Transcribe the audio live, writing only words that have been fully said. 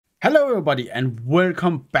Hello everybody and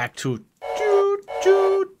welcome back to Choo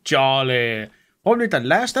Choo Charles. Probably the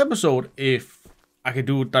last episode if I can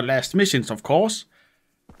do the last missions, of course.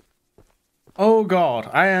 Oh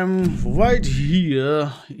god, I am right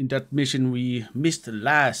here in that mission we missed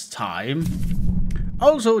last time.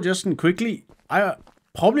 Also, just quickly, I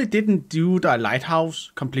probably didn't do the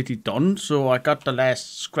lighthouse completely done, so I got the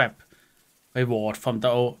last scrap reward from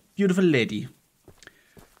the beautiful lady.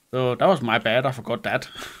 So that was my bad, I forgot that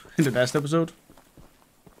in the last episode.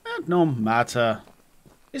 No matter.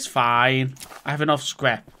 It's fine. I have enough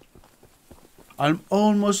scrap. I'm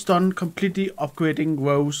almost done completely upgrading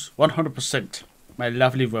Rose 100%. My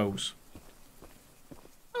lovely Rose.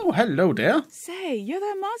 Oh, hello there. Say, you're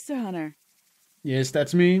that monster hunter. Yes,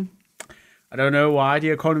 that's me. I don't know why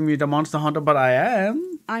they're calling me the monster hunter, but I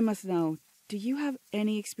am. I must know, do you have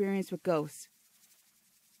any experience with ghosts?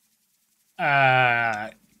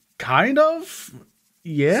 Kind of.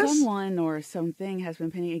 Yes. Someone or something has been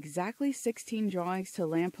pinning exactly 16 drawings to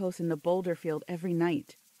lampposts in the boulder field every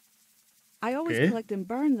night. I always collect and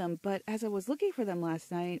burn them, but as I was looking for them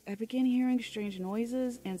last night, I began hearing strange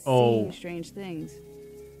noises and seeing strange things.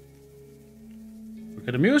 Look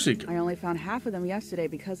at the music. I only found half of them yesterday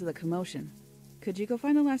because of the commotion. Could you go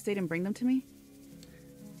find the last date and bring them to me?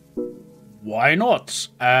 Why not?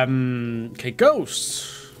 Okay,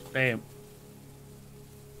 ghosts. Damn.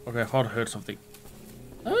 Okay, I thought I heard something.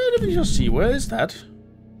 Let me just see. Where is that?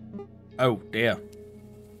 Oh, there.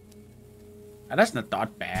 That's not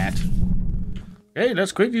that bad. Okay,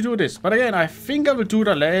 let's quickly do this. But again, I think I will do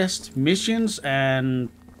the last missions and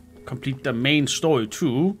complete the main story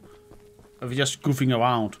too. Of just goofing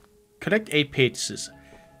around. Collect 8 pages.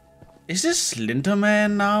 Is this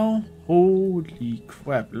Slenderman now? Holy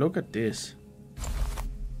crap, look at this.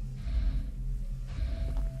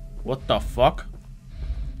 What the fuck?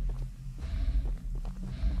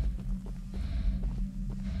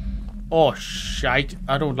 Oh shite,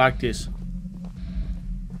 I don't like this.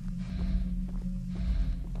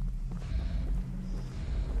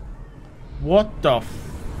 What the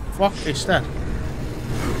fuck is that?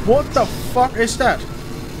 What the fuck is that?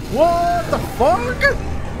 What the fuck?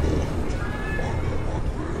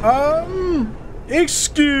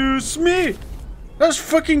 Excuse me. That's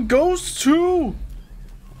fucking ghosts too.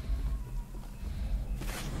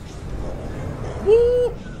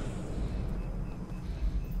 Woo.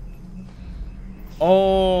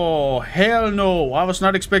 Oh, hell no. I was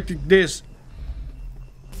not expecting this.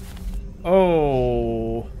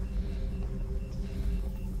 Oh.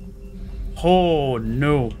 Oh,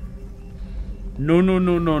 no. No, no,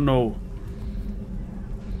 no, no, no.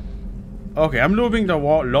 Okay, I'm looping the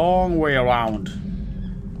long way around.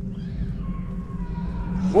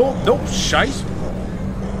 Oh, no, shite.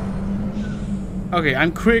 Okay,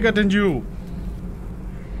 I'm quicker than you.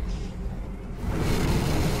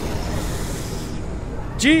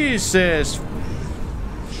 Jesus!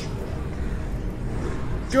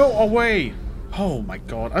 Go away! Oh my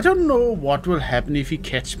god, I don't know what will happen if he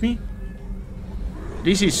catch me.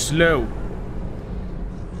 This is slow.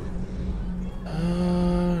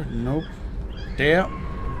 Nope. There.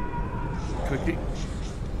 Quickly.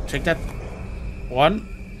 Take that. One.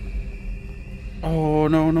 Oh,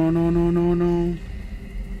 no, no, no, no, no, no.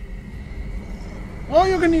 Oh,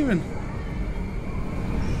 you can even.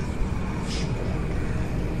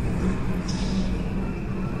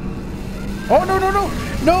 Oh, no, no, no!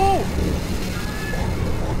 No!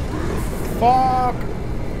 Fuck!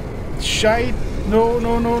 Shite! No,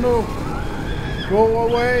 no, no, no! Go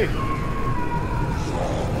away!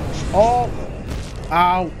 Oh!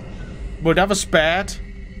 Ow! But that was bad.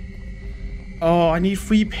 Oh, I need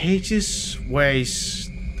 3 pages. Where is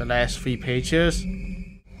the last 3 pages?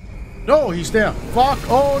 No, he's there. Fuck!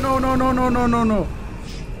 Oh, no, no, no, no, no, no, no!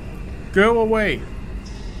 Go away!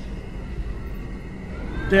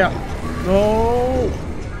 There. No!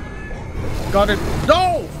 Got it.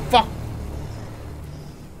 No! Fuck!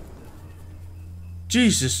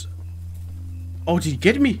 Jesus. Oh, did he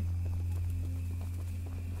get me?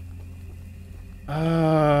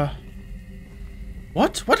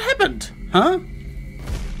 What? What happened? Huh?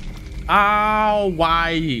 Ow,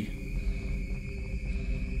 why?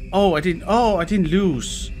 Oh, I didn't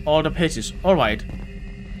lose all the pages. Alright.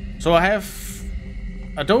 So I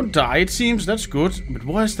don't die, it seems. That's good. But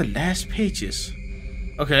where's the last pages?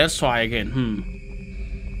 Okay, let's try again.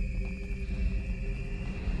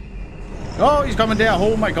 Oh, he's coming there.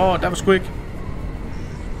 Oh my god, that was quick.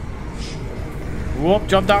 Whoop,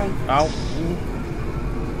 jump down. Ow.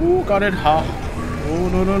 Ooh, got it. Oh,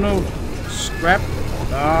 no, no, no. Scrap.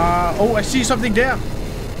 Oh, I see something there.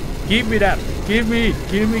 Give me that. Give me.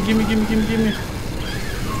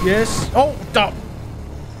 Yes. Oh, stop.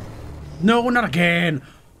 No, not again.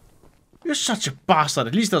 You're such a bastard.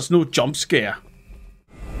 At least there's no jump scare.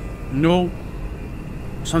 No.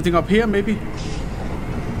 Something up here, maybe?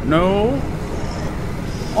 No.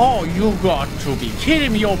 Oh, you got to be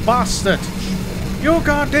kidding me, you bastard. You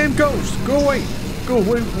goddamn ghost. Go away. Go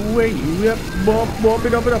away. Yep. Bop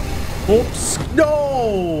it up. Oops.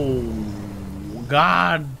 No.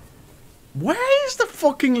 God. Where is the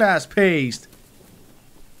fucking last paste?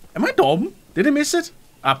 Am I dumb? Did I miss it?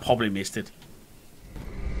 I probably missed it.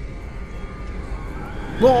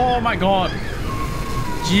 Oh my god.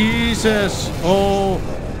 Jesus. Oh.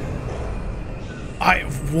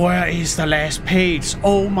 Where is the last page?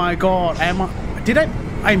 Oh my god. Did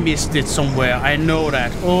I missed it somewhere. I know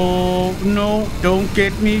that. Oh no. Don't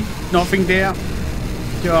get me. Nothing there.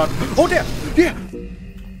 God. Oh there. Yeah.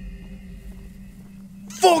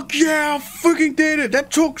 Fuck yeah. I fucking did it.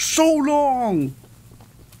 That took so long.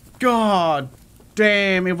 God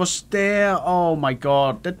damn. It was there. Oh my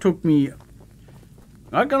god. That took me.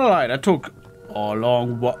 Not gonna lie, that took a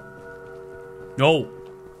long what? No,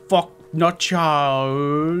 fuck, not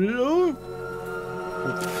Charles.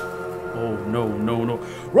 Oh no,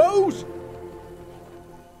 Rose.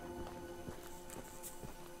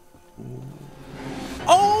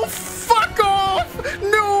 Oh fuck off!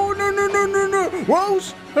 No,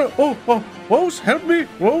 Rose. Rose, help me!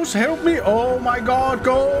 Rose, help me! Oh my god,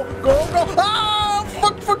 go! Ah,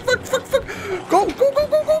 fuck! Go!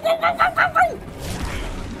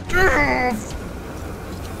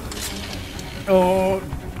 Oh,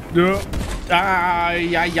 no.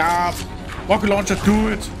 Yeah. Rocket launcher, do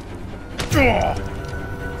it.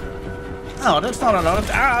 Oh, that's not a lot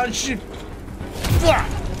of... shit.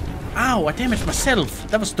 Ow, I damaged myself.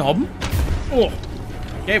 That was dumb. Oh.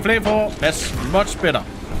 Okay, flavor. That's much better.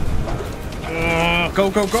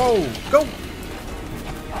 Go.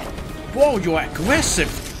 Whoa, you're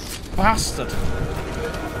aggressive. Bastard.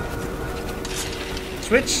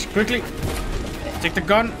 Switch, quickly. Take the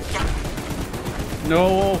gun.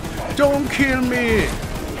 No, don't kill me.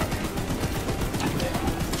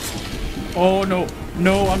 Oh no,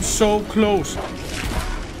 I'm so close.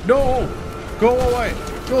 No, go away.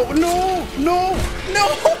 No,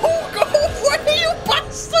 go away, you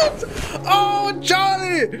bastard. Oh,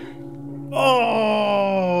 Charlie.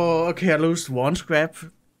 Oh, okay, I lost one scrap.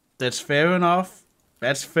 That's fair enough.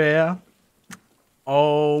 That's fair.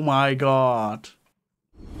 Oh my god.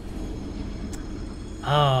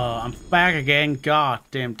 Oh, I'm back again. God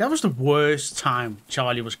damn. That was the worst time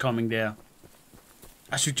Charlie was coming there.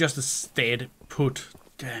 I should just have stayed put.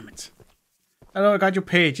 Damn it. Hello, I got your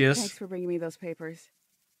pages. Thanks for bringing me those papers.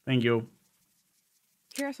 Thank you.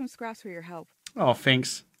 Here are some scraps for your help. Oh,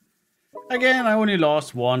 thanks. Again, I only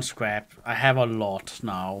lost one scrap. I have a lot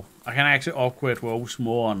now. I can actually upgrade Rose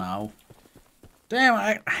more now.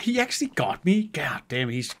 Damn, he actually got me. God damn,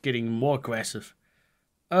 he's getting more aggressive.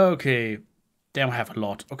 Okay. Damn, I have a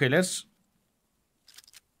lot. Okay, let's...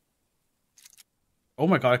 Oh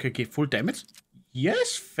my god, I can get full damage?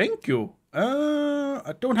 Yes, thank you.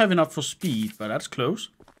 I don't have enough for speed, but that's close.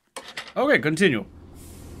 Okay, continue.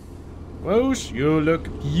 Rose, you look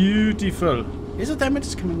beautiful. Is it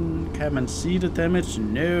damage? Can man see the damage?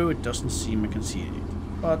 No, it doesn't seem I can see it.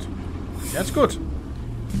 But that's good.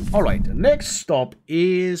 Alright, the next stop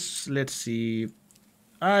is... Let's see...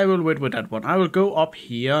 I will wait with that one. I will go up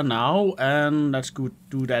here now and let's go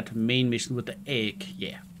do that main mission with the egg.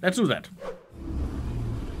 Yeah, let's do that.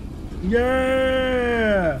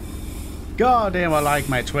 Yeah! God damn, I like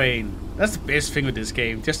my train. That's the best thing with this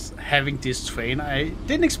game. Just having this train. I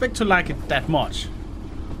didn't expect to like it that much.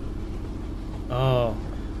 Oh.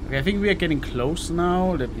 Okay, I think we are getting close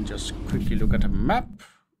now. Let me just quickly look at the map.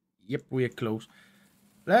 Yep, we are close.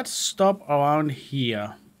 Let's stop around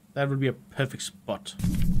here. That would be a perfect spot.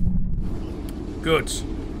 Good.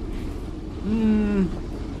 I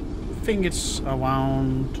think it's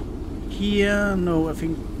around here. No, I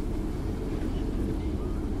think...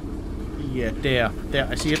 Yeah, there.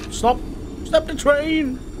 I see it. Stop the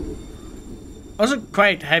train! Also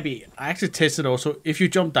quite happy. I actually tested also. If you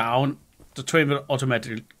jump down, the train will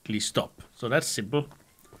automatically stop. So that's simple.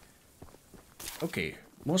 Okay.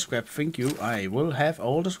 More scrap. Thank you. I will have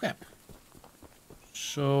all the scrap.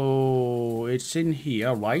 So it's in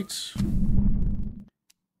here, right?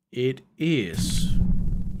 It is.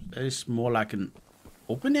 That is more like an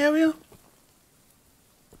open area?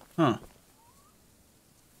 Huh.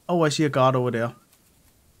 Oh, I see a guard over there.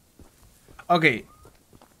 Okay.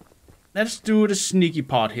 Let's do the sneaky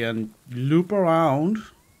part here and loop around.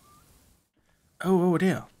 Oh, over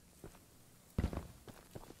there.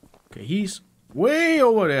 Okay, he's way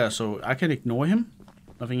over there, so I can ignore him.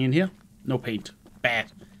 Nothing in here? No paint.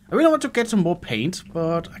 Bad. I really want to get some more paint,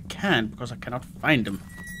 but I can't because I cannot find them.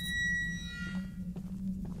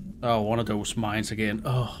 Oh, one of those mines again.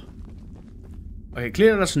 Oh. Okay,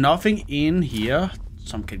 clearly there's nothing in here.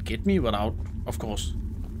 Some can get me without, of course.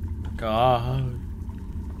 God.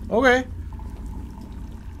 Okay.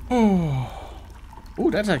 Oh.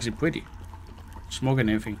 Oh, that's actually pretty. Smoke and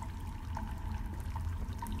everything.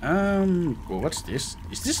 Well, what's this?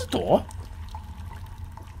 Is this a door?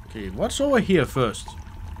 Okay, what's over here first?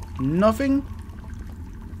 Nothing.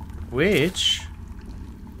 Which?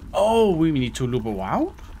 Oh, we need to loop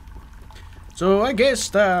around? So I guess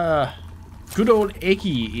the good old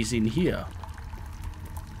Eggy is in here.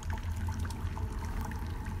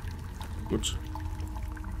 Good.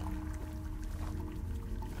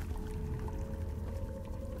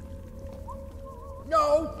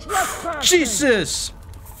 No trespassing! Jesus!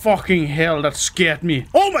 Fucking hell, that scared me.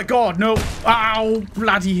 Oh my god, no! Ow,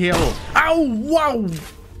 bloody hell. Ow, wow!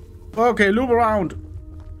 Okay, loop around.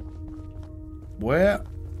 Where?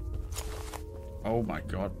 Oh my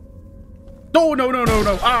god. No, no, no, no,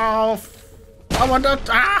 no. Ow! I want that.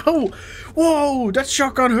 Ow! Whoa, that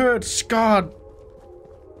shotgun hurts. God.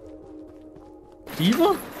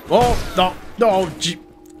 Evil? Oh, no, no.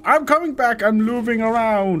 I'm coming back. I'm looping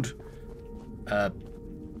around.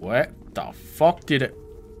 Where the fuck did it?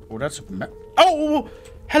 Oh, that's a map. Oh,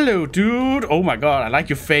 hello, dude. Oh my god, I like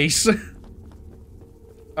your face.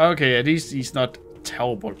 Okay, at least he's not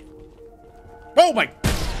terrible. Oh my,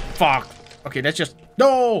 fuck. Okay, that's just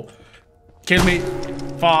no. Kill me.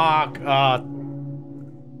 Fuck.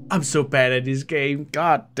 I'm so bad at this game.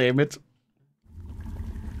 God damn it.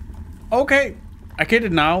 Okay, I get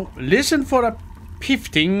it now. Listen for the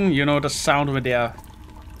pifting. You know the sound over there.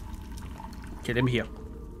 Okay, let me hear.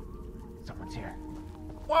 Someone's here.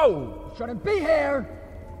 Whoa! Shouldn't be here!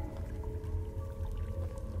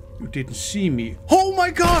 You didn't see me. Oh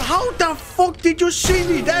my god, how the fuck did you see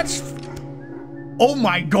me? That's... Oh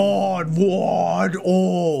my god, what?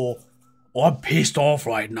 Oh, I'm pissed off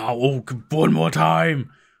right now. Oh, one more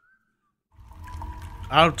time.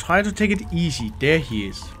 I'll try to take it easy. There he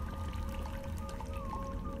is.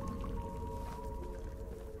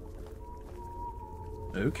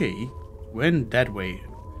 Okay, went that way.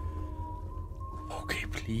 Okay,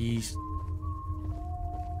 please.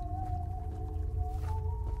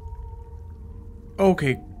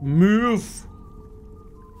 Okay, move.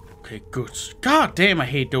 Okay, good. God damn, I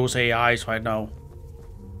hate those AIs right now.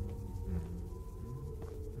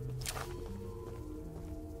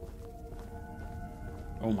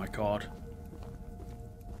 Oh my god.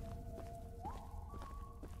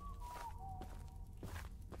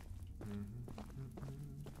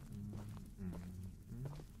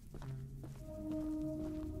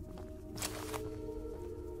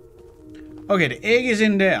 Okay, the egg is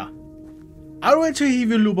in there. I'll wait till he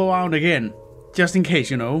will loop around again. Just in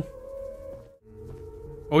case, you know.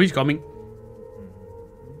 Oh, he's coming.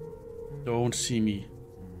 Don't see me.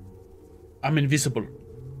 I'm invisible.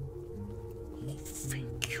 Oh,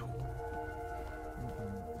 thank you.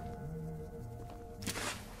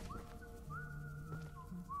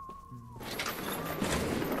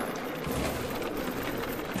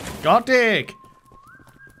 Got it!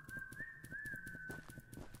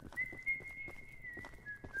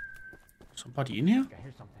 Somebody in here?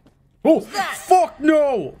 Oh, fuck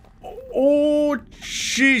no! Oh,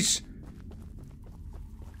 jeez!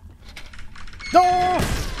 No!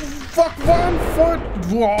 Fuck, 1 foot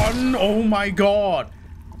 1! Oh my god!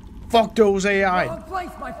 Fuck those AI! Wrong place,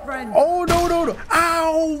 my friend. Oh no, no, no!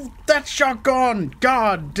 Ow! That shotgun!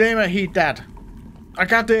 God damn, I hate that! I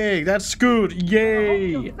got the egg, that's good!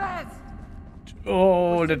 Yay!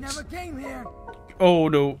 Oh, that's... Never came here. Oh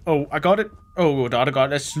no, oh, I got it! Oh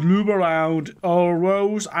god, let's loop around. Oh,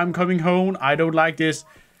 Rose, I'm coming home. I don't like this.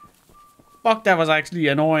 Fuck, that was actually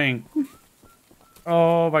annoying.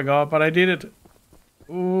 Oh my god, but I did it.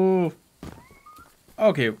 Ooh.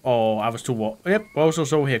 Okay, oh, I was too warm. Yep, also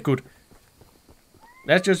so here, good.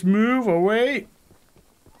 Let's just move away.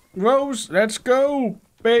 Rose, let's go,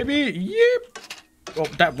 baby. Yep. Oh,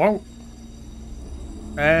 that won't.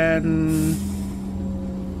 And...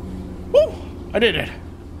 Woo, I did it.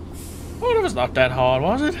 Oh, that was not that hard,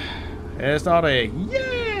 was it? It's not a...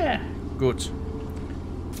 Yeah! Good.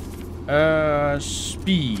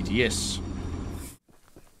 Speed, yes.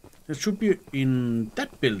 It should be in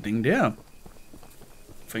that building there.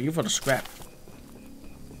 Thank you for the scrap.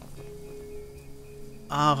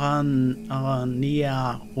 Aranearum.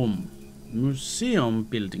 Museum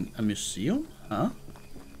building. A museum? Huh?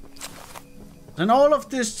 And all of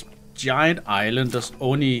this giant island, there's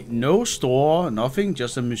only no store, nothing,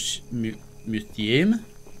 just a museum.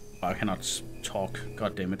 I cannot talk.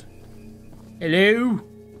 God damn it. Hello.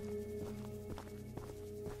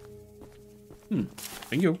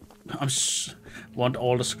 Thank you. Want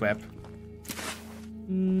all the scrap.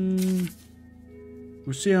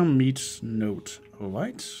 Museum meets note.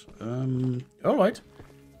 Alright. Alright.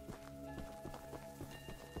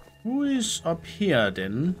 Who is up here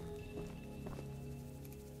then?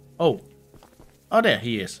 Oh. Oh, there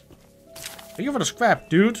he is. Thank you for the scrap,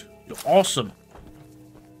 dude. You're awesome.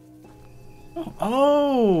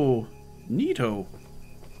 Oh. Neato.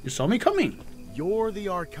 You saw me coming. You're the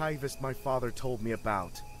archivist my father told me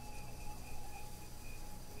about.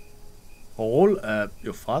 Paul,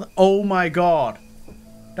 your father? Oh my god.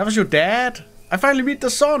 That was your dad? I finally meet the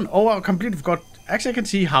son. Oh, I completely forgot. Actually, I can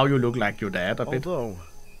see how you look like your dad a bit. Although,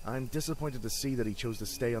 I'm disappointed to see that he chose to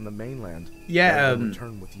stay on the mainland. Yeah,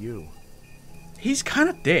 return with you. He's kind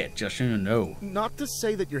of dead, just so you know. Not to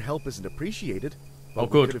say that your help isn't appreciated. Oh, but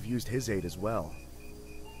good. We could have used his aid as well.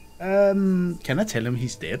 Can I tell him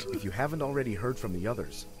he's dead? If you haven't already heard from the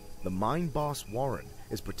others, the mine boss Warren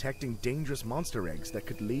is protecting dangerous monster eggs that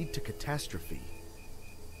could lead to catastrophe.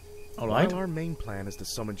 Alright. While our main plan is to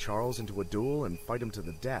summon Charles into a duel and fight him to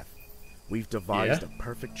the death, we've devised a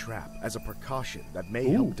perfect trap as a precaution that may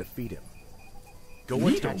help defeat him. Go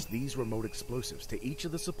attach these remote explosives to each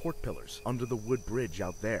of the support pillars under the wood bridge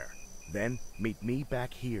out there. Then meet me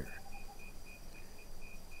back here.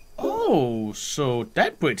 Oh, so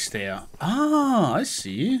that bridge there. Ah, I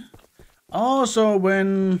see. Oh, so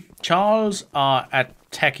when Charles are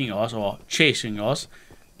attacking us or chasing us,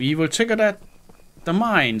 we will trigger the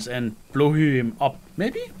mines and blow him up,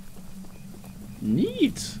 maybe?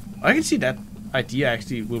 Neat. I can see that idea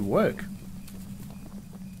actually will work.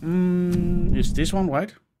 Is this one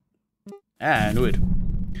right? Ah, I knew it.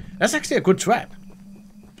 That's actually a good trap.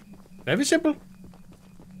 Very simple.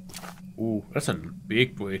 Ooh, that's a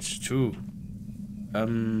big bridge too.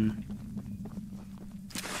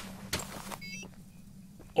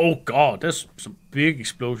 Oh god, there's some big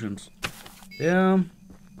explosions. There.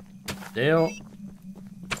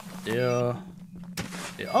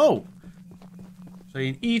 Oh! So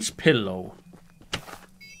in each pillow.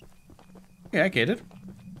 Yeah, I get it.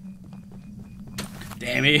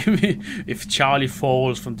 Damn it, if Charlie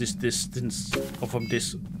falls from this distance, or from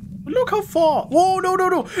this... Look how far! Whoa, no!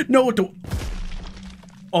 No, don't...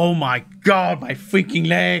 Oh my god, my freaking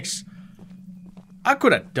legs! I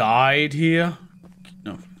could have died here.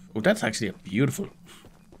 No. Oh, that's actually beautiful.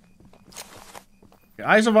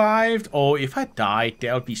 I survived. Oh, if I died,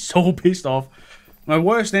 that would be so pissed off. My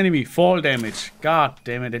worst enemy, fall damage. God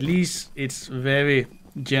damn it. At least it's very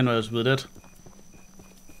generous with it.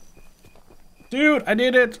 Dude, I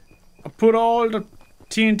did it. I put all the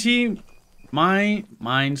TNT.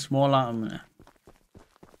 Mine smaller.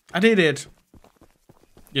 I did it.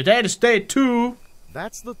 Your dad is dead too.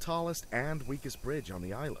 That's the tallest and weakest bridge on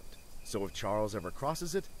the island. So if Charles ever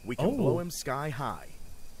crosses it, we can blow him sky high.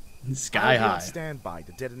 Sky high. I'll be on standby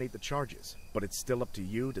to detonate the charges, but it's still up to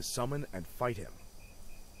you to summon and fight him.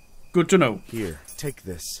 Good to know. Here, take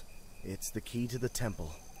this. It's the key to the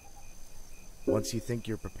temple. Once you think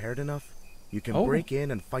you're prepared enough, you can break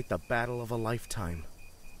in and fight the battle of a lifetime.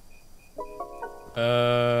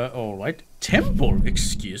 Alright. Temple,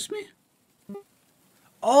 excuse me?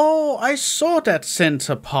 Oh, I saw that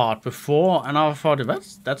center part before, and I thought,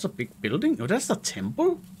 that's a big building. Oh, that's the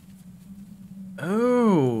temple?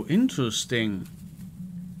 Oh, interesting.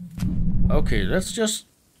 Okay, let's just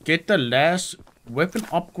get the last weapon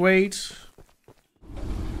upgrade.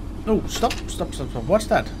 No, stop. What's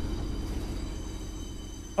that?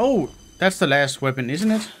 Oh, that's the last weapon,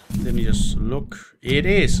 isn't it? Let me just look. It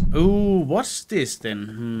is. Oh, what's this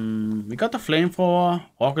then? We got the flamethrower,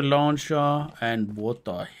 rocket launcher, and what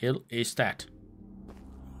the hell is that?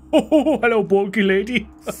 Oh, hello, bulky lady.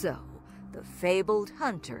 So, the fabled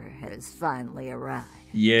hunter has finally arrived.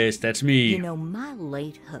 Yes, that's me. You know, my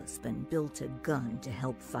late husband built a gun to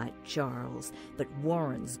help fight Charles, but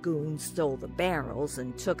Warren's goons stole the barrels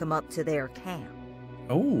and took them up to their camp.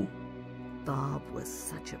 Oh. Bob was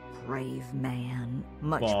such a brave man.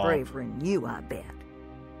 Much braver than you, I bet.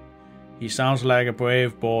 He sounds like a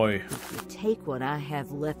brave boy. If you take what I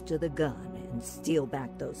have left of the gun and steal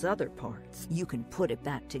back those other parts, you can put it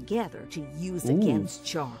back together to use against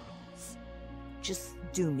Charles. Just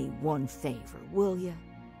do me one favor, will you?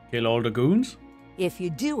 Kill all the goons? If you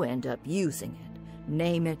do end up using it,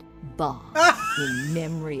 name it Bob, in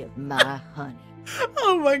memory of my honey.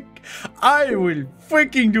 Oh my... I will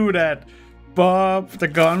freaking do that. Bob the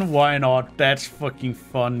gun, why not? That's fucking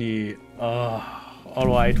funny.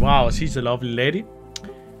 Alright, wow, she's a lovely lady.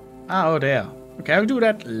 Oh, there. Okay, I'll do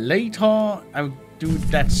that later. I do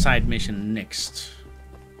that side mission next.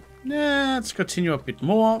 Let's continue a bit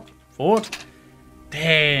more forward.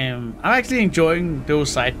 Damn, I'm actually enjoying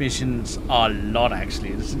those side missions a lot,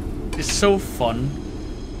 actually. It's so fun.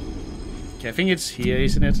 Okay, I think it's here,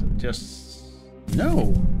 isn't it? Just...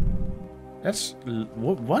 No. That's...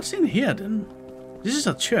 What's in here, then? This is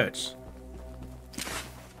a church.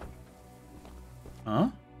 Huh?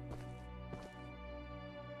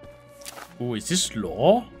 Oh, is this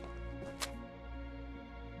law?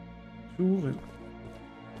 Okay,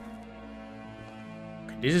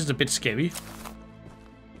 this is a bit scary.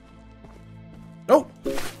 Oh!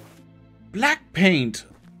 Black paint!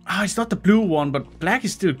 Ah, it's not the blue one, but black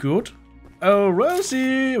is still good. Oh,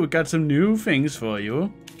 Rosie! We got some new things for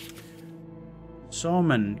you.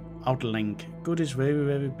 Sawman, Outlink. Good is very,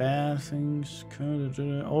 very bad things.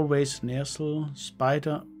 Always Nestle.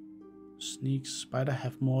 Spider. Sneaks. Spider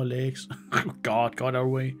have more legs. God, got our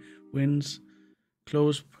way. Wins.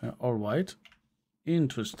 Close. Alright.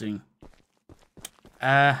 Interesting.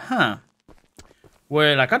 Well,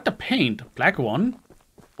 I got the paint. Black one.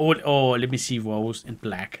 Oh, let me see Rose in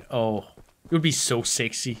black. Oh, it would be so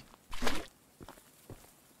sexy.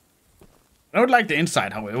 I don't like the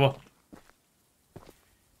inside, however.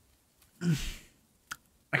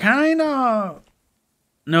 I kinda...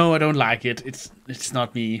 No, I don't like it. It's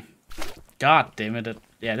not me. God damn it.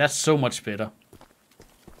 Yeah, that's so much better.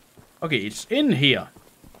 Okay, it's in here.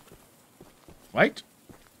 Right?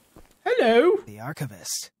 Hello. The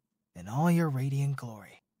Archivist, in all your radiant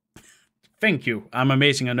glory. Thank you. I'm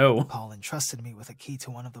amazing, I know. Paul entrusted me with a key to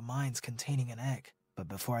one of the mines containing an egg. But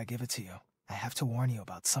before I give it to you, I have to warn you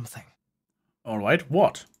about something. Alright,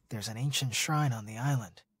 what? There's an ancient shrine on the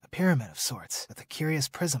island. A pyramid of sorts, with a curious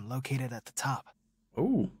prism located at the top.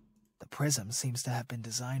 Oh. The prism seems to have been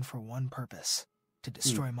designed for one purpose. To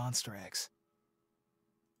destroy monster eggs.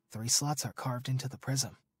 3 slots are carved into the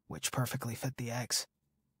prism, which perfectly fit the eggs.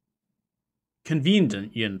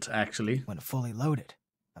 Convenient, actually. When fully loaded,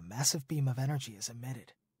 a massive beam of energy is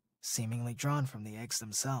emitted, seemingly drawn from the eggs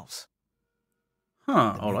themselves.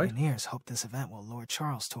 Huh, the alright. Mutineers hope this event will lure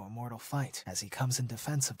Charles to a mortal fight as he comes in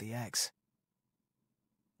defense of the eggs.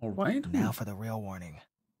 Alright. Now for the real warning.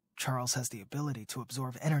 Charles has the ability to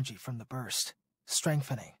absorb energy from the burst,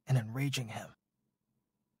 strengthening and enraging him.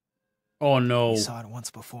 Oh no. He saw it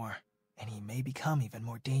once before, and he may become even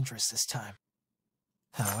more dangerous this time.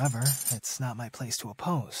 However, it's not my place to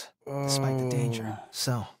oppose, despite the danger.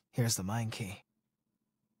 So, here's the mine key.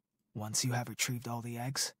 Once you have retrieved all the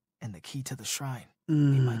eggs, and the key to the shrine, we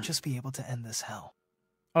might just be able to end this hell.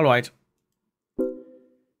 Alright.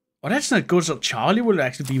 Oh, that's not good, so Charlie will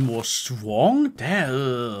actually be more strong?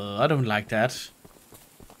 I don't like that.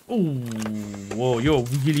 Oh, whoa, you're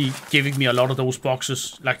really giving me a lot of those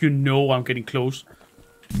boxes. Like, you know I'm getting close.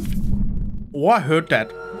 Oh, I heard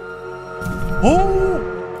that. Oh!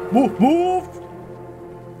 Move!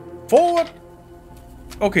 Forward!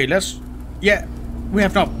 Okay, let's... Yeah, we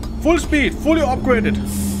have now full speed, fully upgraded.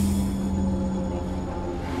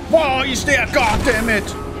 Whoa, he's there! God damn it!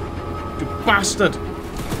 You bastard!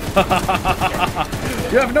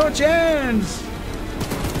 You have no chance!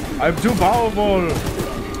 I'm too powerful!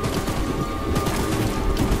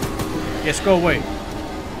 Yes, go away.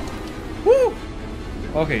 Woo!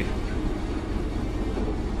 Okay.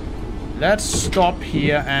 Let's stop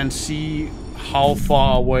here and see how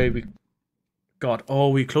far away we got. Oh,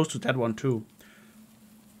 we're close to that one too.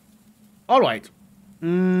 Alright.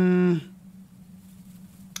 I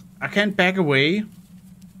can't back away.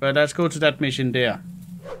 But let's go to that mission there.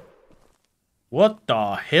 What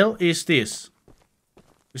the hell is this?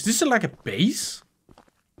 Is this like a base?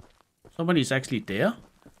 Somebody's actually there?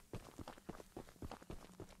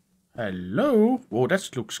 Hello? Whoa,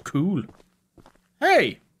 that looks cool.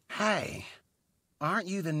 Hey! Hey, aren't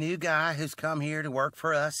you the new guy who's come here to work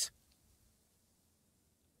for us?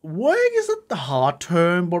 Work isn't the hard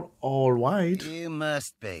term, but alright. You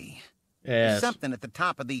must be. Yes. There's something at the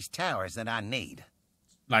top of these towers that I need.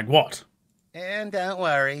 Like what? And don't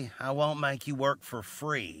worry, I won't make you work for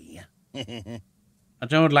free. I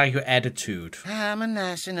don't like your attitude. I'm a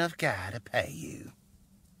nice enough guy to pay you.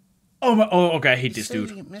 Oh, okay, I hate this dude.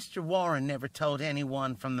 Mr. Warren never told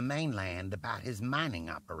anyone from the mainland about his mining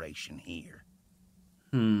operation here.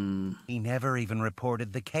 He never even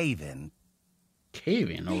reported the cave-in.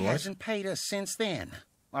 Cave-in, He hasn't paid us since then.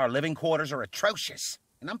 Our living quarters are atrocious,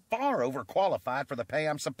 and I'm far overqualified for the pay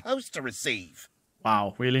I'm supposed to receive.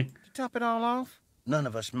 Wow, really? To top it all off, none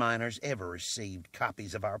of us miners ever received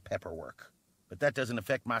copies of our paperwork. But that doesn't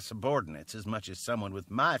affect my subordinates as much as someone with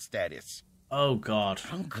my status. Oh, God.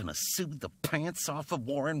 I'm gonna sue the pants off of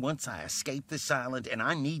Warren once I escape this island, and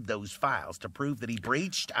I need those files to prove that he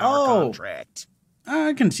breached our contract.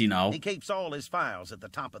 I can see now. He keeps all his files at the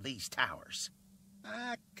top of these towers.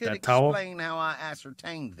 I could That tower? explain how I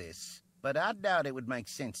ascertained this, but I doubt it would make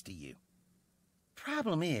sense to you.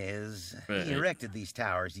 Problem is, he erected these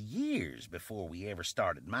towers years before we ever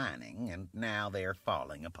started mining, and now they're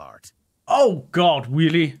falling apart. Oh, God,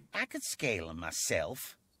 really? I could scale them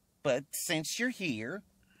myself, but since you're here,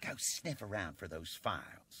 go sniff around for those files.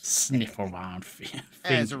 Sniff around.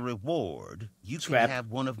 As a reward, you Scrap. can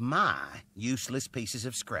have one of my useless pieces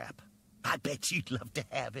of scrap. I bet you'd love to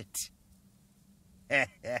have it.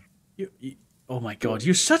 Oh my God,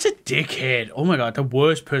 you're such a dickhead. Oh my God, the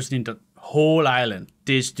worst person in the whole island.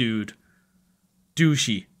 This dude.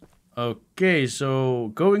 Douchey. Okay,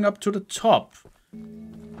 so going up to the top.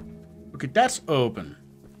 Okay, that's open.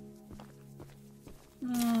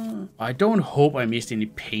 I don't hope I missed any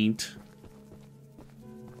paint.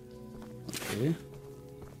 Okay.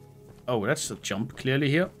 Oh, that's a jump clearly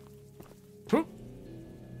here.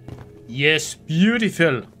 Yes,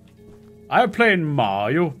 beautiful. I've played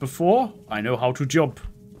Mario before. I know how to jump.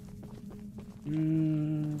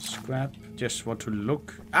 Scrap. Just want to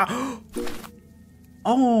look. Ah!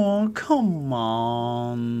 Oh, come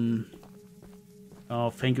on. Oh,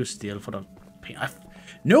 thank you still for the paint.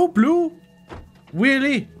 No blue?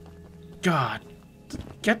 Really? God.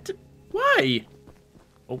 Get the... Why?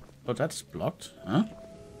 Oh, that's blocked. Huh?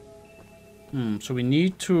 So we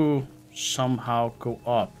need to somehow go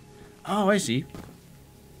up. Oh, I see.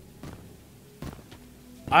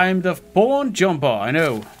 I'm the born jumper, I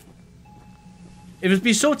know. It would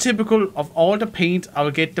be so typical of all the paint, I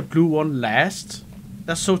will get the blue one last.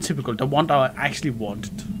 That's so typical, the one that I actually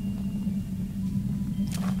wanted.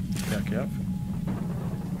 Yeah, careful.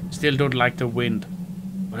 Still don't like the wind.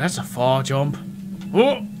 But that's a far jump.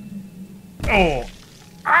 Oh! Oh!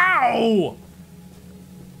 Ow!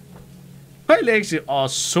 My legs are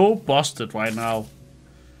so busted right now.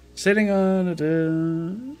 Sitting on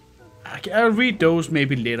it. I'll read those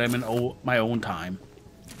maybe later in my own time.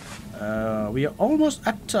 We are almost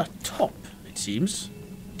at the top, it seems.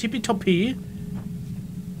 Tippy-toppy.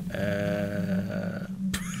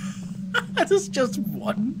 There's just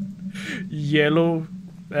one yellow.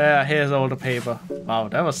 Here's all the paper. Wow,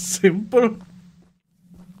 that was simple.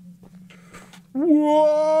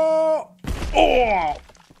 Whoa! Oh!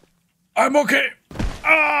 I'm okay.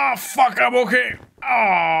 Ah, fuck, I'm okay.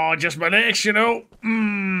 Oh, just my legs, you know.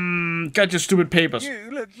 Got your stupid papers.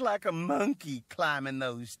 You look like a monkey climbing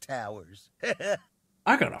those towers.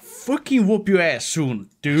 I gotta fucking whoop your ass soon,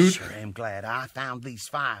 dude. Sure am glad I found these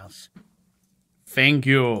files. Thank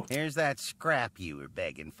you. Here's that scrap you were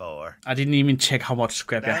begging for. I didn't even check how much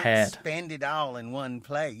scrap I Don't had. spend it all in one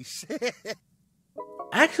place.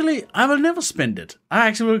 Actually, I will never spend it. I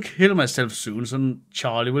actually will kill myself soon, so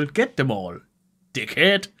Charlie will get them all.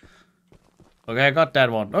 Dickhead. Okay, I got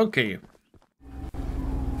that one. Okay.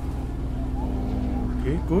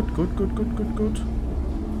 Okay, good.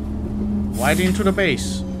 Right into the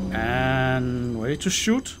base. And ready to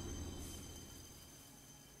shoot.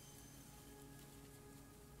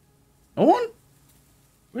 No one?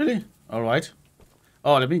 Really? Alright.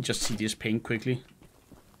 Oh, let me just see this paint quickly.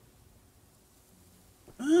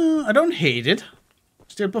 I don't hate it.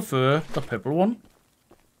 Still prefer the purple one.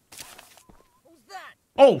 Who's that?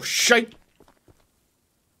 Oh, shit!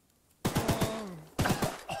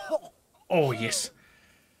 Oh, yes.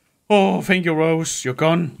 Oh, thank you, Rose. You're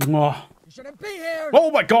gone. Mwah. You shouldn't be here!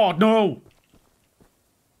 Oh my God, no!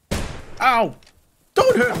 Ow!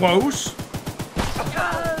 Don't hurt Rose!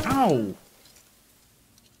 Ow!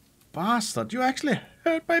 Bastard, you actually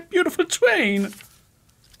hurt my beautiful train!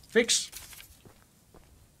 Fix.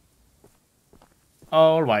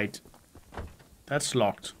 Alright. That's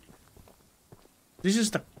locked. This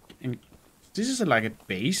is the... This is like a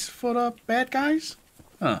base for the bad guys?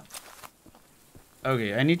 Huh.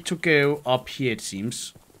 Okay, I need to go up here, it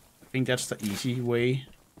seems. I think that's the easy way.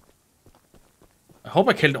 I hope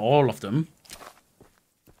I killed all of them.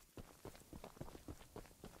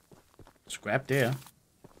 Scrap there.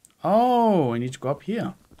 Oh, I need to go up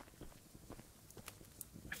here.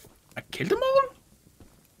 I killed them all?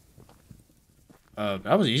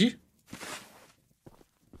 That was easy.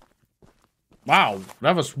 Wow,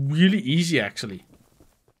 that was really easy, actually.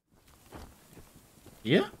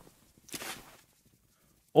 Yeah?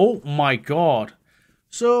 Oh my God.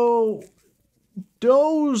 So,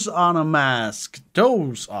 those are a mask.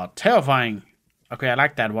 Those are terrifying. Okay, I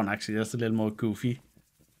like that one, actually. That's a little more goofy.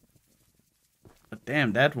 But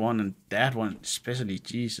damn, that one and that one, especially,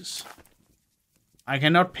 Jesus. I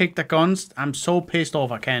cannot pick the guns. I'm so pissed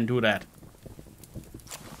off I can't do that.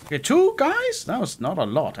 Okay, 2 guys? That was not a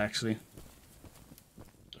lot, actually.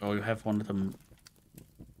 Oh, you have one of them.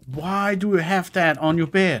 Why do you have that on your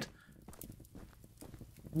bed?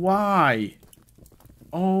 Why?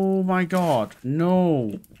 Oh my god.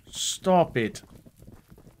 No. Stop it.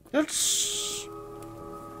 That's...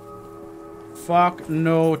 Fuck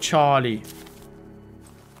no, Charlie.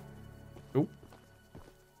 Ooh.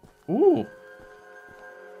 Ooh.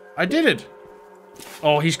 I did it.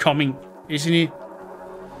 Oh, he's coming. Isn't he?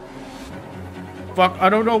 Fuck, I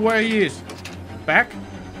don't know where he is. Back?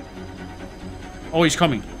 Oh, he's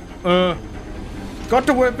coming. Got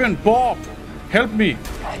the weapon. Bob. Help me.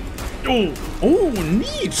 Oh. Oh,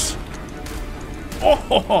 neat.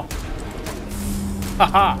 Oh.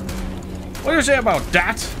 Haha. What do you say about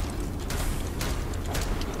that?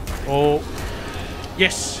 Oh.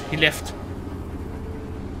 Yes, he left.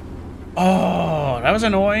 Oh, that was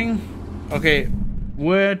annoying. Okay,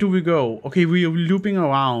 where do we go? Okay, we are looping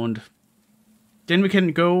around. Then we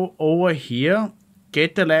can go over here,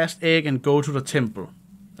 get the last egg, and go to the temple.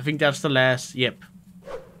 I think that's the last. Yep.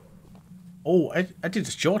 Oh, I did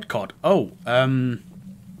a shortcut. Oh,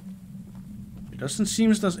 it doesn't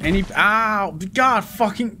seem there's any. Ow! God,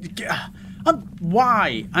 fucking.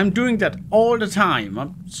 Why? I'm doing that all the time.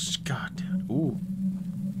 God damn. Ooh.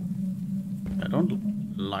 I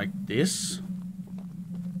don't like this.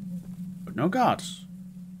 But no guards.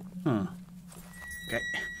 Huh. Okay.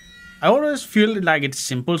 I always feel like it's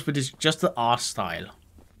simple, but it's just the art style.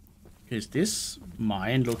 Is this?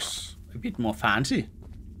 Mine looks a bit more fancy.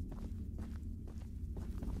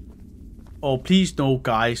 Oh, please no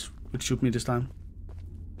guys would shoot me this time.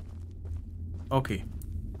 Okay.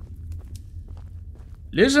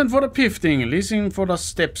 Listen for the pifting, listen for the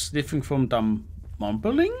steps differing from the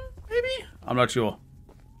mumbling, maybe? I'm not sure.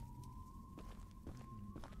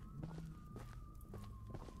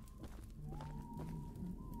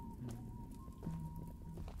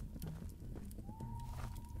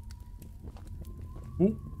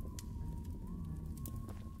 Ooh.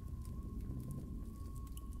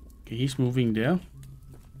 Okay, he's moving there.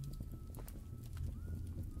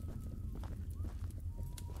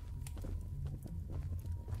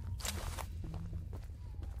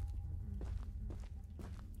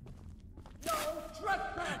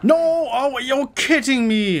 No! Oh, you're kidding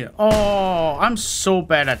me! Oh, I'm so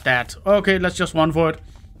bad at that. Okay, let's just run for it.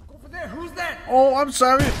 Go for there. Who's that? Oh, I'm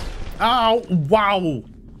sorry. Ow! Wow!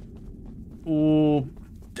 Oh,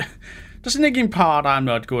 the sneaking part I'm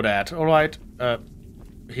not good at. Alright.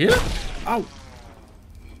 Here? Ow!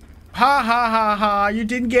 Ha ha ha ha! You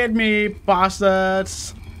didn't get me,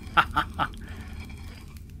 bastards!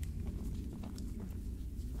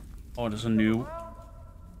 Oh, there's a new.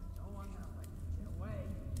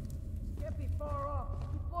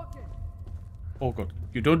 Oh god,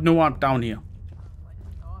 you don't know I'm down here.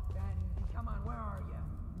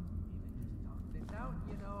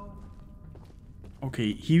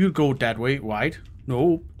 Okay, he will go that way, right?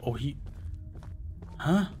 No. Oh, he...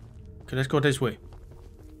 Huh? Okay, let's go this way.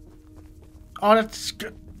 Oh, that's...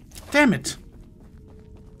 Damn it.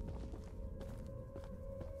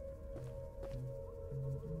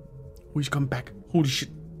 Oh, he's coming back. Holy shit.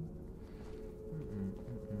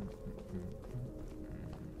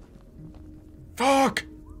 Fuck!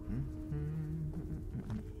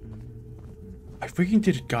 I freaking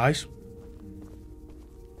did it, guys.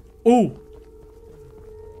 Oh!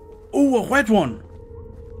 Oh, a red one!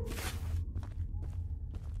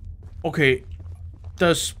 Okay.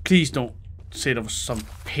 Please don't say there was some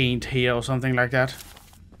paint here or something like that.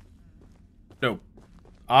 No.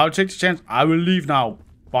 I'll take the chance. I will leave now.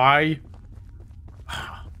 Bye.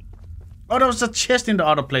 Oh, there was a chest in the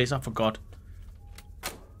other place. I forgot.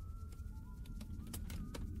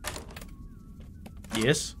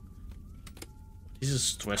 Yes. This is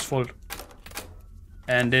stressful.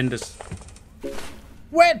 And then this...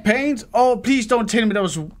 Red paint! Oh, please don't tell me there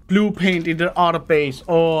was blue paint in the other base.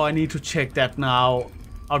 Oh, I need to check that now.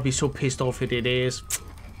 I'll be so pissed off if it is.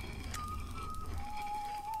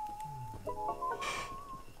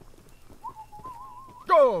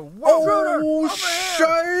 Go! Oh,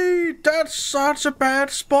 shit! That's such a bad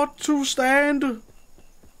spot to stand.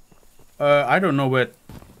 I don't know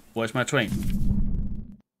where's my train.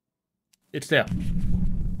 It's there.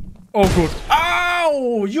 Oh, good.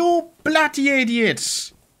 Ow! You bloody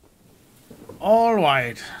idiots!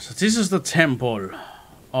 Alright. So this is the temple.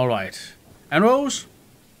 Alright. And Rose?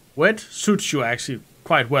 Wet suits you actually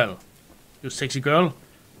quite well. You sexy girl.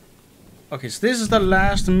 Okay, so this is the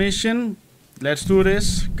last mission. Let's do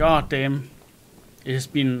this. God damn. It has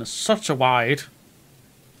been such a ride.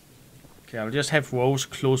 Okay, I'll just have Rose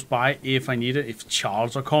close by if I need it, if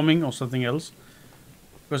Charles are coming or something else.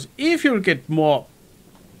 Because if you'll get more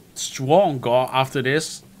stronger after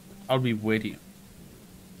this, I'll be ready.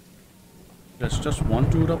 There's just one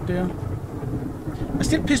dude up there. I'm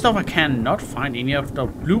still pissed off I cannot find any of the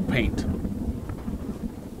blue paint.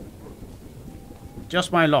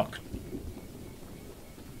 Just my luck.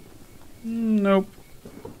 Nope.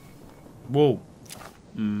 Whoa.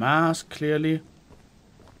 Mask, clearly.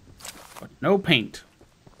 But no paint.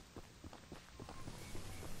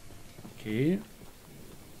 Okay.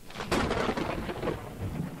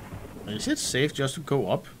 Is it safe just to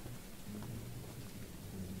go up?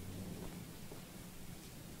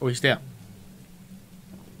 Oh, he's there.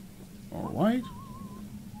 Alright.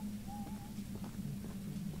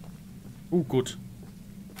 Oh, good.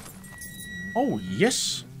 Oh,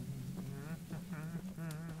 yes.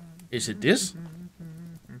 Is it this?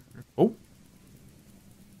 Oh.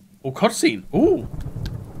 Oh, cutscene. Oh.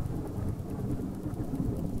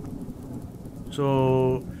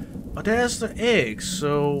 So, oh, there's the eggs.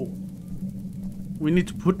 So, we need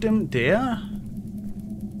to put them there.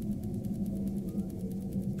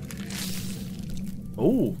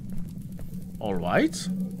 Oh. Alright.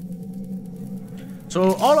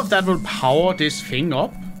 So, all of that will power this thing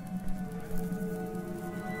up.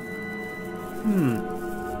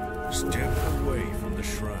 Step away from the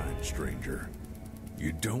shrine, stranger.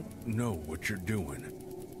 You don't know what you're doing.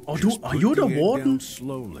 Oh, Just are you put the egg warden? down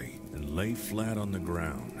slowly and lay flat on the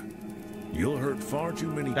ground. You'll hurt far too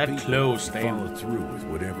many That people close, if you damn. follow through with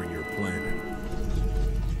whatever you're planning.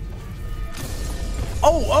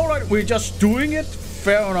 Oh, alright, we're just doing it.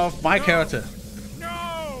 Fair enough, my character.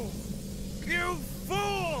 No! You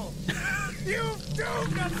fool! You've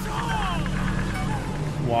doomed us all!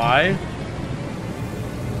 Why?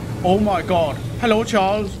 Oh my god. Hello,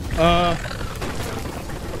 Charles.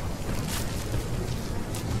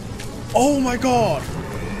 Oh my god.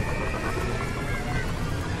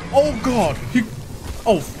 Oh god.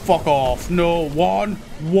 Oh, fuck off. No, one.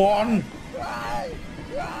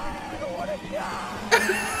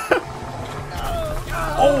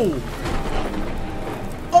 Oh.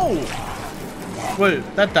 Oh. Well,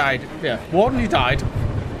 that died. Yeah, Warden, he died.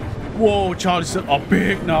 Whoa, Charles is up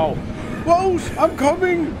big now. Rose, I'm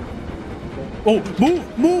coming. Oh,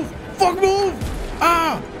 move. Fuck, move.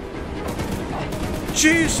 Ah.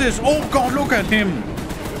 Jesus. Oh, God, look at him.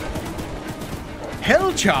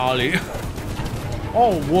 Hell, Charlie.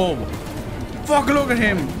 Oh, whoa. Fuck, look at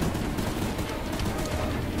him.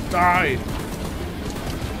 Die.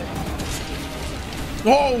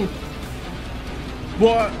 Oh.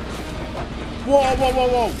 What?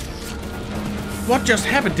 Whoa. What just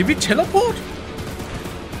happened? Did we teleport?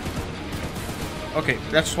 Okay,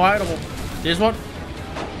 that's why. This one.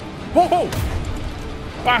 Whoa!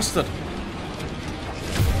 Bastard!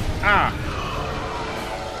 Ah!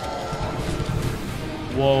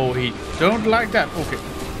 Whoa, he don't like that. Okay,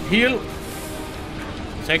 heal.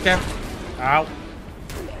 Take that. Ow!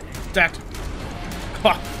 That.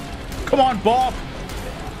 Come on, Bob!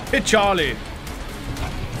 Hit Charlie!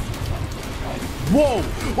 Whoa!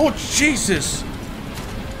 Oh, Jesus!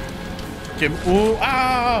 Oh,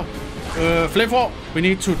 ah! Flavor, we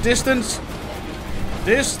need to distance.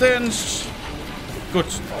 Distance. Good.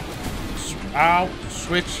 Ow.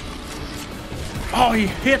 Switch. Oh, he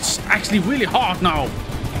hits actually really hard now.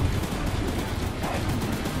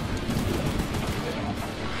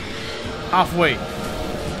 Halfway.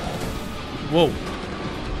 Whoa.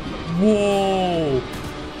 Whoa.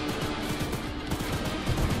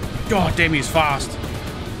 God damn, he's fast.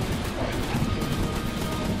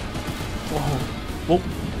 Whoa.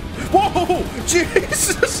 Whoa!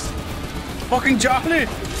 Jesus! Fucking Charlie!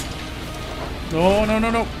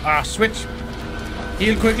 No. Ah, switch.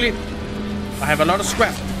 Heal quickly. I have a lot of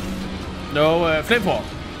scrap. No, flamethrower.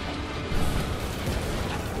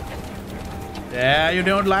 Yeah, you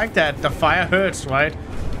don't like that. The fire hurts, right?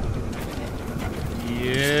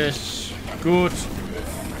 Yes. Good.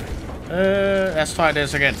 Let's try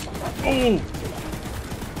this again. Oh!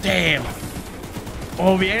 Damn.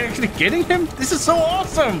 Oh, we're actually getting him? This is so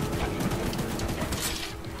awesome!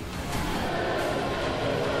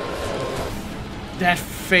 That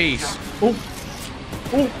face. Oh.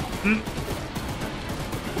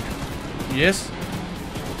 Yes.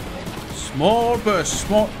 Small burst.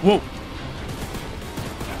 Whoa.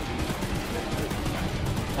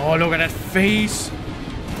 Oh, look at that face.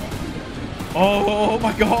 Oh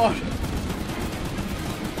my god.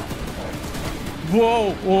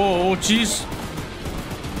 Whoa, jeez.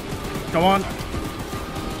 Come on.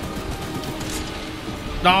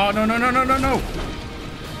 No.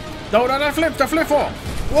 No, that flip. The flip for.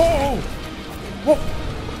 Whoa. Whoa!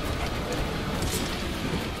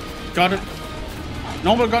 Got it.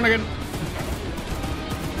 Normal gun again.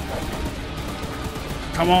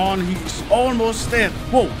 Come on, he's almost dead.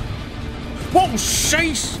 Whoa! Whoa,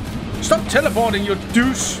 jeez! Stop teleporting, you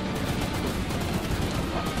douche!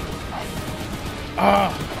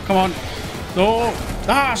 Ah, come on. No!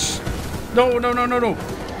 Dash! No, no, no, no, no!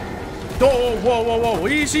 No, whoa, whoa, whoa,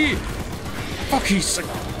 easy! Fuck, he's...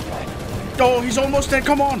 Oh, he's almost dead,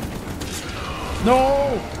 come on!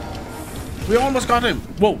 No! We almost got him.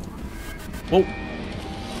 Whoa. Whoa.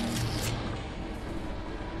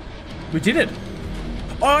 We did it.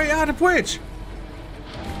 Oh, yeah, the bridge.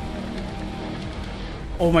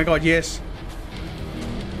 Oh my god, yes.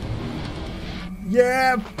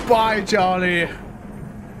 Yeah, bye, Charlie.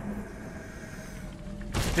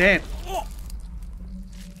 Damn. Oh.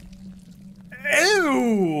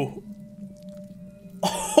 Ew.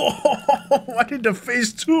 Oh, what in the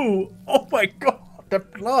face too? Oh my god, the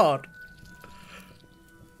blood.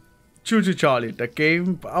 Choo Choo Charlie, the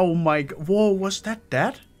game. Oh my god. Whoa, was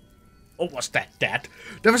that? Oh, was that?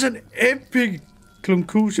 There was an epic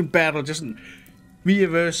conclusion battle, just an me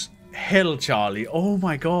versus hell, Charlie. Oh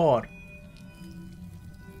my god.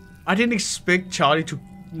 I didn't expect Charlie to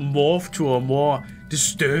morph to a more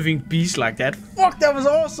disturbing beast like that. Fuck, that was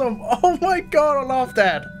awesome. Oh my god, I love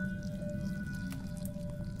that.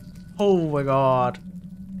 Oh my god.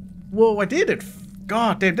 Whoa, I did it.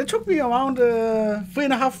 God damn, that took me around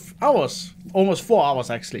 3.5 hours. Almost 4 hours,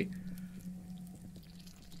 actually.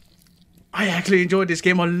 I actually enjoyed this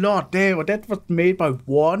game a lot. Damn, that was made by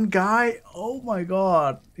one guy. Oh my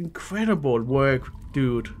god. Incredible work,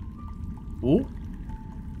 dude. Ooh.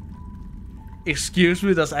 Excuse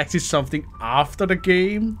me, there's actually something after the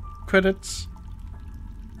game credits.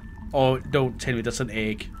 Oh, don't tell me there's an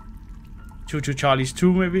egg. Choo Choo Charlie's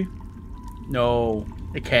 2, maybe? No,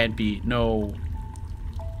 it can't be. No.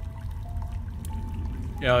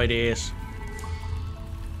 Yeah, it is.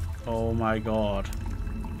 Oh my god.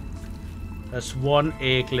 There's one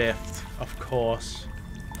egg left, of course.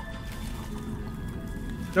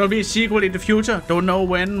 There'll be a sequel in the future. Don't know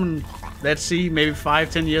when. Let's see, maybe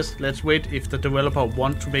 5-10 years. Let's wait if the developer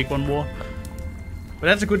wants to make one more. But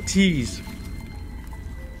that's a good tease.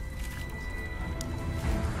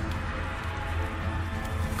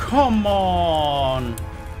 Come on!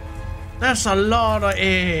 That's a lot of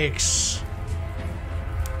eggs.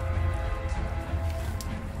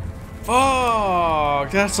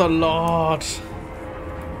 Fuck, that's a lot.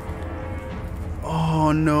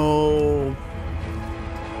 Oh no.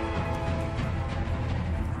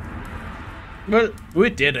 Well, we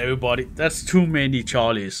did, everybody. That's too many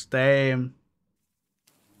Charlies. Damn.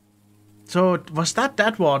 So, was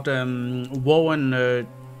that what Warren,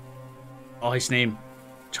 his name?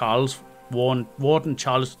 Charles. Warden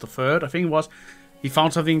Charles III, I think it was. He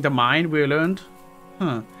found something in the mine, we learned.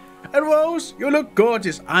 Huh. And Rose, you look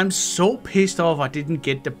gorgeous. I'm so pissed off I didn't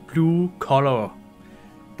get the blue color.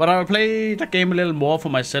 But I'll play the game a little more for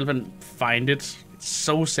myself and find it. It's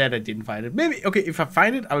so sad I didn't find it. Maybe, okay, if I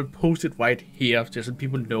find it, I will post it right here just so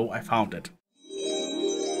people know I found it.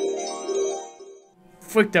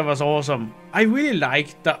 Frick, that was awesome. I really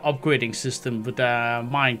like the upgrading system with the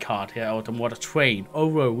minecart here, or the water train, or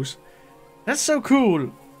Rose. That's so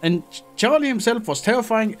cool. And Charlie himself was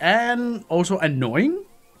terrifying and also annoying,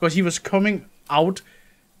 because he was coming out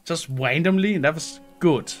just randomly, and that was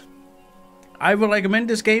good. I will recommend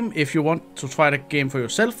this game if you want to try the game for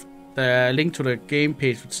yourself. The link to the game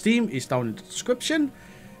page with Steam is down in the description.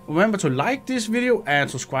 Remember to like this video and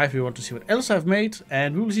subscribe if you want to see what else I've made.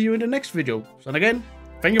 And we will see you in the next video. So again,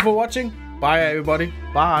 thank you for watching. Bye everybody.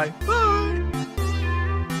 Bye. Bye.